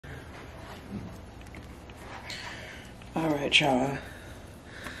Alright, y'all.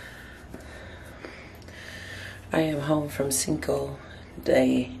 I am home from Cinco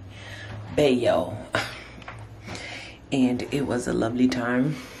de Mayo. And it was a lovely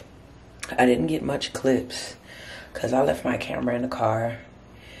time. I didn't get much clips because I left my camera in the car.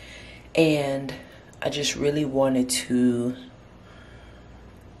 And I just really wanted to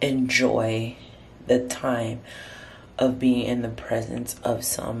enjoy the time of being in the presence of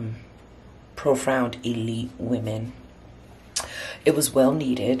some profound elite women. It was well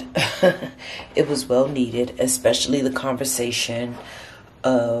needed. It was well needed, especially the conversation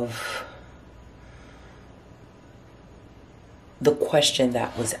of the question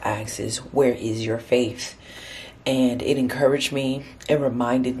that was asked is, where is your faith? And it encouraged me, it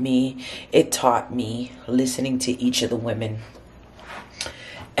reminded me, it taught me, listening to each of the women.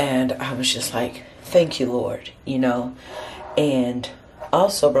 And I was just like, thank you, Lord, you know. And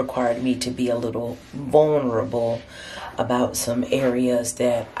also required me to be a little vulnerable about some areas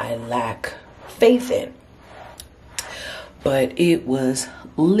that I lack faith in. But it was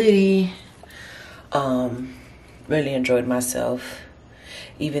litty. Really enjoyed myself,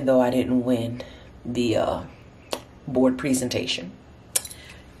 even though I didn't win the board presentation.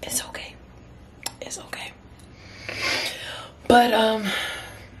 It's okay. It's okay. But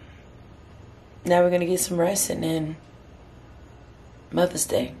now we're gonna get some rest and then Mother's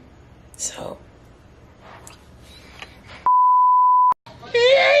Day. So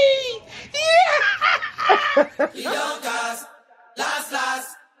You don't cast,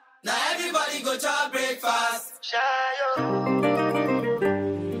 last. Now everybody go to breakfast.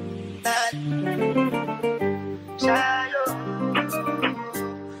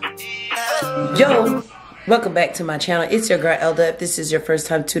 Yo, welcome back to my channel. It's your girl ELDA. If this is your first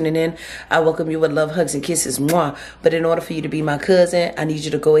time tuning in, I welcome you with love, hugs, and kisses. Mwah. But in order for you to be my cousin, I need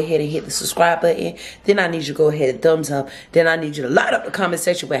you to go ahead and hit the subscribe button. Then I need you to go ahead and thumbs up. Then I need you to light up the comment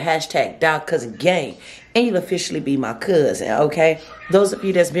section with hashtag #DialCousinGang. And you'll officially be my cousin, okay? Those of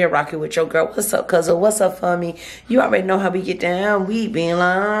you that's been rocking with your girl, what's up, cousin? What's up, for me? You already know how we get down. We been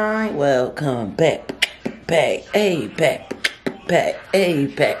like, welcome back, hey, back, hey,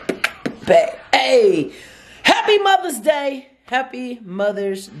 back, hey. Happy Mother's Day. Happy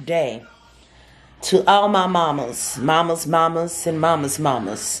Mother's Day to all my mamas, and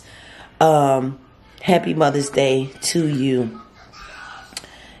mamas. Happy Mother's Day to you.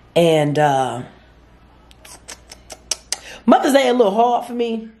 And Mother's Day a little hard for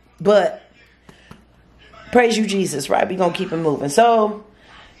me, but praise you, Jesus, right? We're going to keep it moving. So,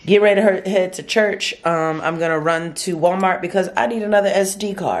 get ready to head to church. I'm going to run to Walmart because I need another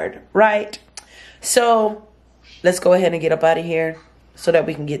SD card, right? So, let's go ahead and get up out of here so that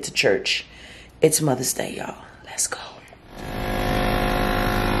we can get to church. It's Mother's Day, y'all. Let's go.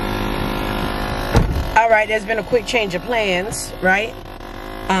 All right, there's been a quick change of plans, right?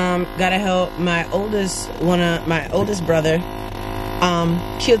 Gotta help my oldest brother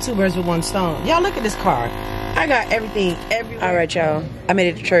kill two birds with one stone. Y'all look at this car. I got everything everywhere. All right, y'all. I made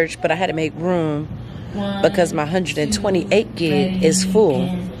it to church, but I had to make room because my 128 gig is full.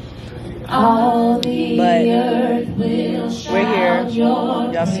 But we're here.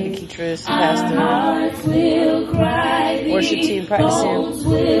 Y'all see the Keatrice, pastor, worship team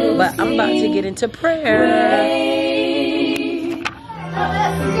practicing. But I'm about to get into prayer.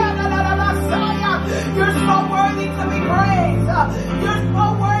 You're so worthy to be praised. You're so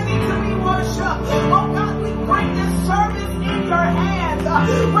worthy to be worshipped. Oh God, we bring this service in your hands.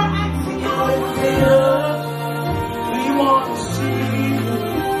 We're asking you to see us. We want to see you.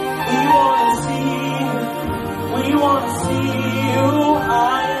 We want to see you. We want to see you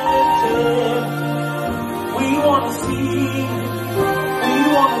high and lifted. We want to see you. We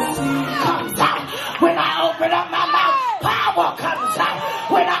want to see you. Comes out. When I open up my mouth, power comes out.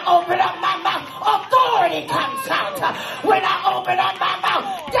 When I open up my mouth, authority comes out. When I open up my mouth,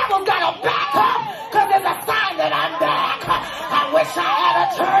 devil's gotta back up, cause there's a sign that I'm back. I wish I had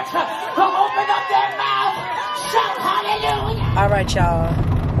a church to open up their mouth. Shout hallelujah. All right, y'all.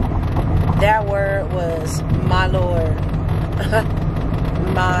 That word was my Lord.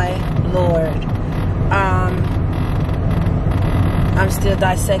 My Lord. I'm still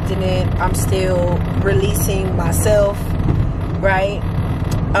dissecting it. I'm still releasing myself, right?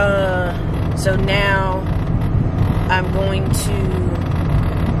 So now I'm going to,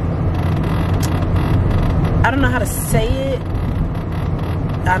 I don't know how to say it.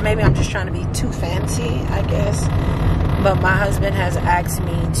 Maybe I'm just trying to be too fancy, I guess. But my husband has asked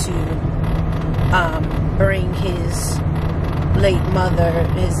me to bring his late mother,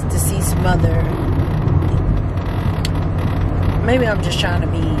 his deceased mother. Maybe I'm just trying to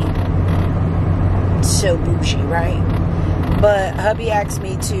be so bougie, right? But hubby asked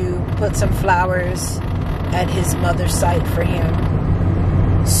me to put some flowers at his mother's site for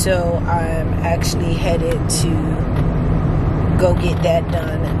him. So I'm actually headed to go get that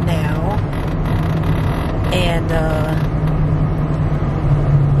done now. And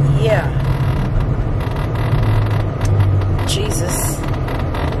yeah. Jesus.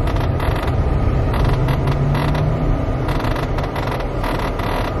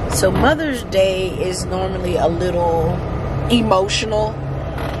 So Mother's Day is normally a little emotional,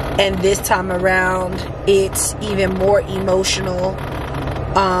 and this time around it's even more emotional.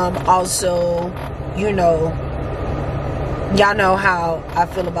 Also, you know, y'all know how I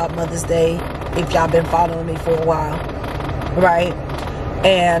feel about Mother's Day if y'all been following me for a while, right?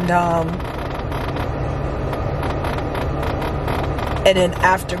 And then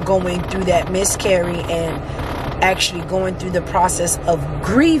after going through that miscarry and actually going through the process of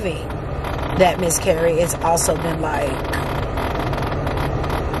grieving that miscarry, it's also been like,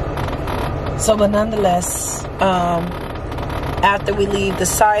 so. But nonetheless, after we leave the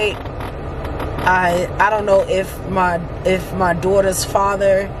site, I don't know if my daughter's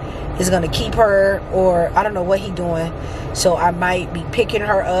father is gonna keep her, or I don't know what he doing. So I might be picking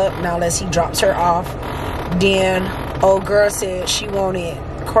her up now unless he drops her off. Then old girl said she wanted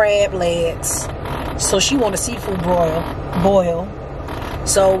crab legs, so she wanted seafood boil.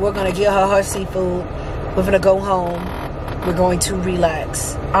 So we're gonna give her seafood. We're gonna go home. We're going to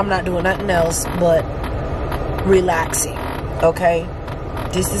relax. I'm not doing nothing else but relaxing. Okay,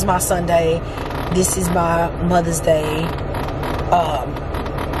 this is my Sunday. This is my Mother's Day.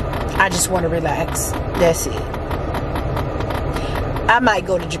 I just want to relax. That's it. I might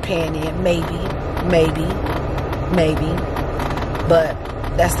go to Japan in maybe, but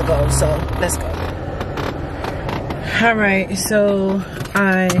that's the goal. So let's go. All right, so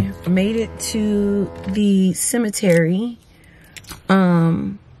I made it to the cemetery.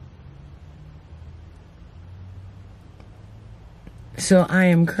 So I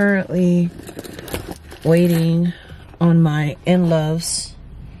am currently waiting on my in-laws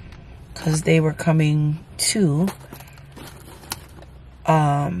because they were coming too.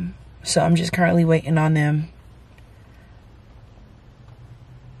 So I'm just currently waiting on them.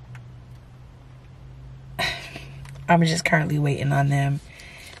 I'm just currently waiting on them.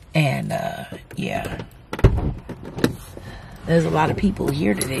 And yeah. There's a lot of people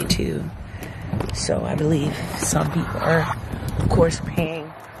here today too. So I believe some people are, of course,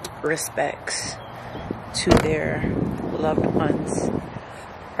 paying respects to their loved ones,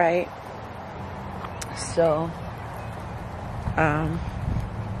 right? So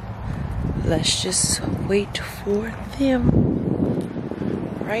let's just wait for them,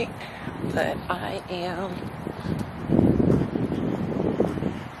 right? But I am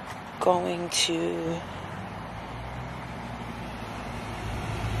going to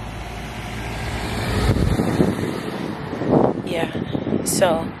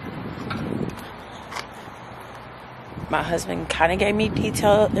so my husband kind of gave me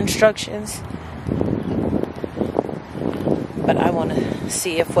detailed instructions, but I want to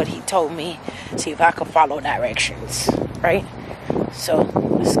see if what he told me, see if I can follow directions, right? So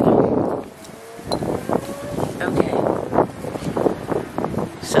let's go. Okay,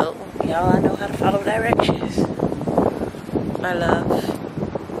 so y'all, I know how to follow directions, my love.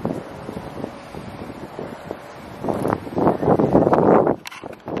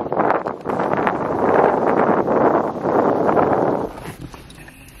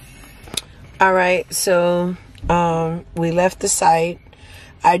 All right, so we left the site.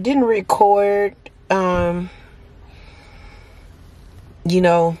 I didn't record, you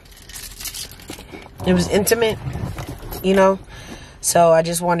know, it was intimate, you know, so I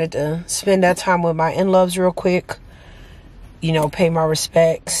just wanted to spend that time with my in-laws real quick, you know, pay our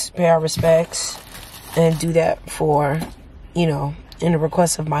respects, and do that for, you know, in the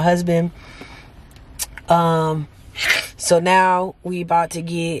request of my husband. So now we about to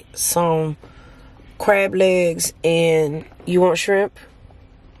get some crab legs, and you want shrimp?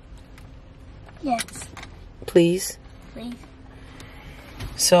 Yes. Please? Please.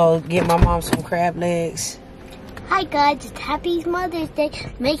 So get my mom some crab legs. Hi guys, it's Happy Mother's Day.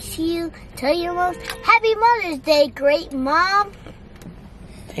 Make sure you tell your mom Happy Mother's Day, great mom.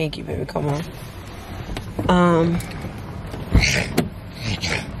 Thank you, baby. Come on.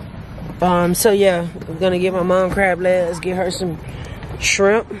 So yeah, we're gonna get my mom crab legs, get her some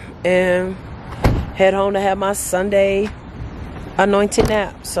shrimp, and head home to have my Sunday anointing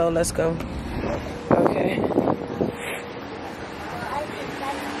nap. So let's go. Okay.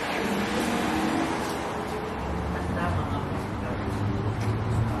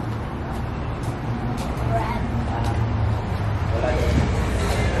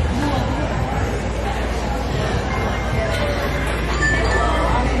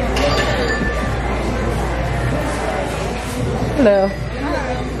 Hello.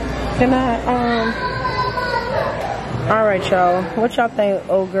 Can I, all right, y'all. What y'all think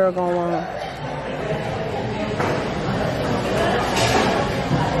old girl gonna want?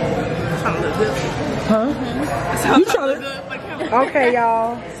 Huh? You trying to? Okay,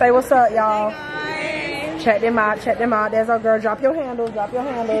 y'all. Say what's up, y'all. Check them out. Check them out. There's our girl. Drop your handles. Drop your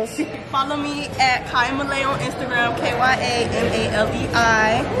handles. Follow me at Kyamalei on Instagram. KYAMALEI.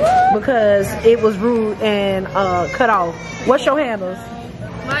 Because it was rude and cut off. What's your handles?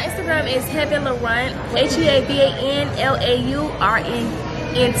 My Instagram is HeavenLaurent. HeavenLaurent.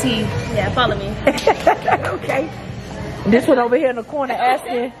 Yeah, follow me. Okay. This one over here in the corner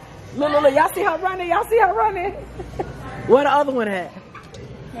asking. Look, y'all see her running? Y'all see her running? Where the other one at?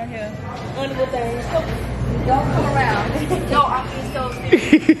 Right here. Only good thing. Don't come around. No, I'm being so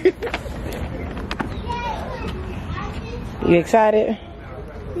serious. You excited?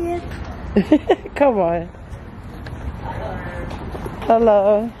 Yeah. Come on.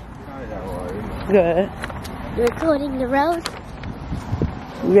 Hello. Good. Recording the road?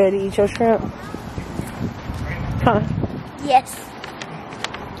 You ready to eat your shrimp? Huh? Yes.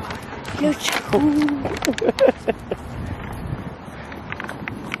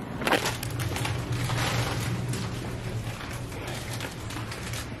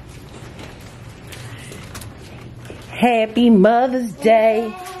 Happy Mother's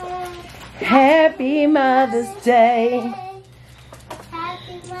Day. Happy Mother's Day.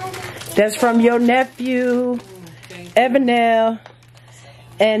 That's from your nephew, Evanel.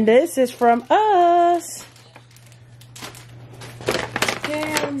 And this is from us.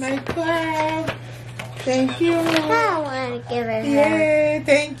 Yeah, my club. Thank you. I want to give her. Yeah,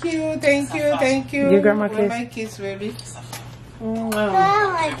 thank you, thank you, thank you. Give grandma a Where kiss. my kiss, baby? I want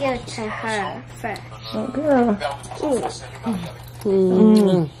to give it to her first. Oh, girl.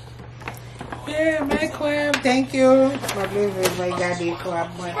 Yeah, my club. Thank you. My baby, my daddy club.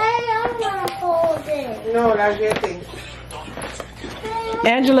 I don't want to hold it. No, that's your thing.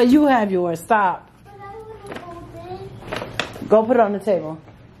 Angela, you have yours. Stop. But I want to hold it. Go put it on the table.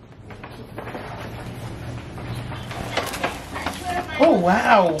 Oh,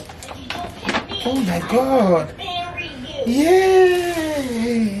 wow. Oh, my God.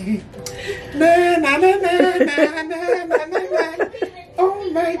 Yay. Na, na, na, na, na, na, na, na, na. Oh,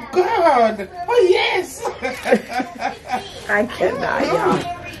 my God. Oh, yes. I cannot, y'all.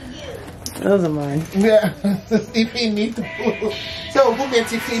 Those are mine. Yeah, Tiffany me too. So, who gets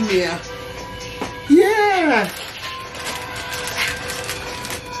Tiffany here? Yeah.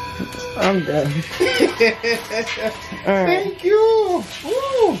 I'm done. All right. Thank you.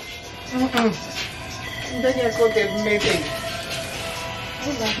 Woo. Then you go get maybe.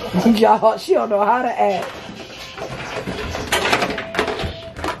 Y'all, she don't know how to act.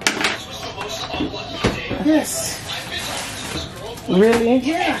 Yes. Really?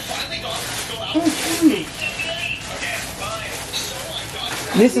 Yeah.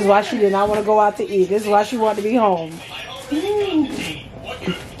 This is why she did not want to go out to eat. This is why she wanted to be home.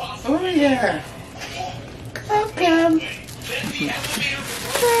 Oh, yeah. Come.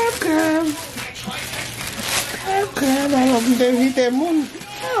 I hope they hit that moon.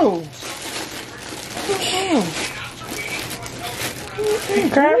 Oh.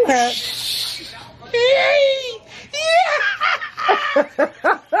 Crab.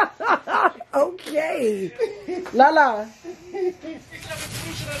 Okay. Lala.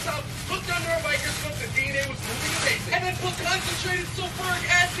 Hooked under a microscope, the DNA was moving amazing. And then put concentrated sulfuric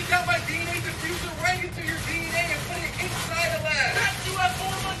acid down my DNA diffuser right into your DNA and put it inside a lab. That's you at 4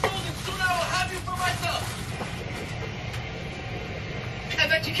 months old, and soon I will have you for myself. I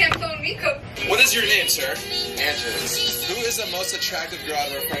bet you can't phone me, Cook. What is your name, sir? Andrew. Who is the most attractive girl out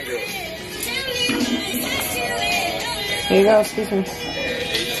of our friend group? Here you go, excuse me.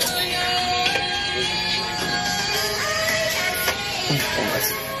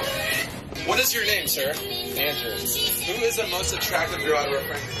 What is your name, sir? Andrew. Who is the most attractive girl out of our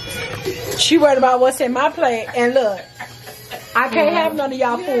friend group? She worried about what's in my plate, and look, I can't have none of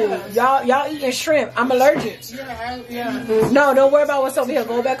y'all food. Y'all eating shrimp. I'm allergic. Yeah. No, don't worry about what's over here.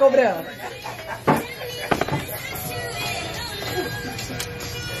 Go back over there.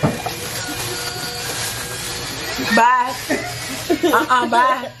 Bye.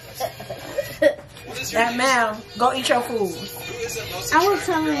 Bye. That man, go eat your food. I was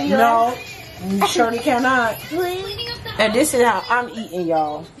telling you. No, you surely cannot. Please. And this is how I'm eating,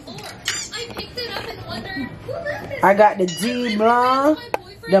 y'all. I got the D Blanc,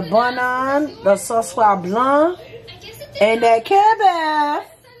 the Bonan, the Sauce Blanc, and that cabbage.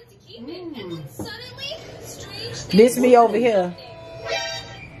 This me over here.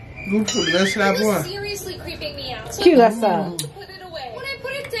 Good food. Let's have one. Seriously creeping me out. Cute, that's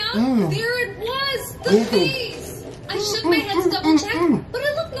There it was, the face. I shook my head to double check, but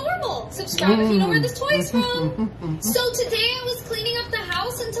it looked normal. Subscribe if you know where this toy is from. So today I was cleaning up the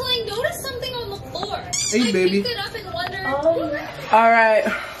house until I noticed something on the floor. Hey, I baby. picked it up and wondered. All right.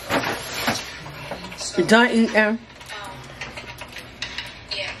 You're done eating.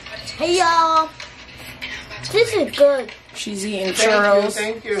 Hey y'all. This is good. She's eating churros.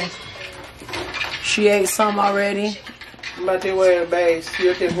 Thank you. She ate some already.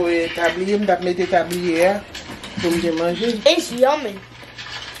 It's yummy.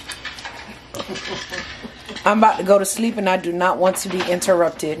 I'm about to go to sleep and I do not want to be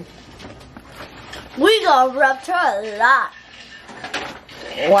interrupted. We gonna rub her a lot.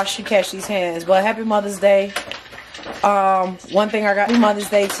 Watch she catch these hands. But happy Mother's Day. One thing I got, happy Mother's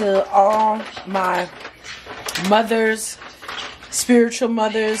Day to all my mothers, spiritual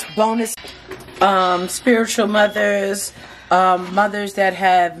mothers, bonus spiritual mothers, mothers that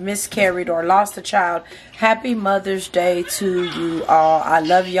have miscarried or lost a child. Happy Mother's Day to you all. I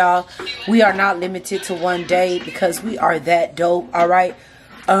love y'all. We are not limited to one day because we are that dope. All right.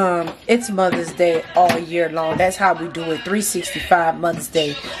 It's Mother's Day all year long. That's how we do it. 365 Mother's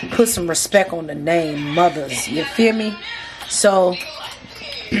Day. Put some respect on the name Mothers. You feel me? So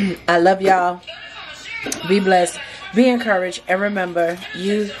I love y'all. Be blessed. Be encouraged. And remember,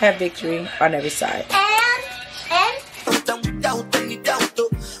 you have victory on every side.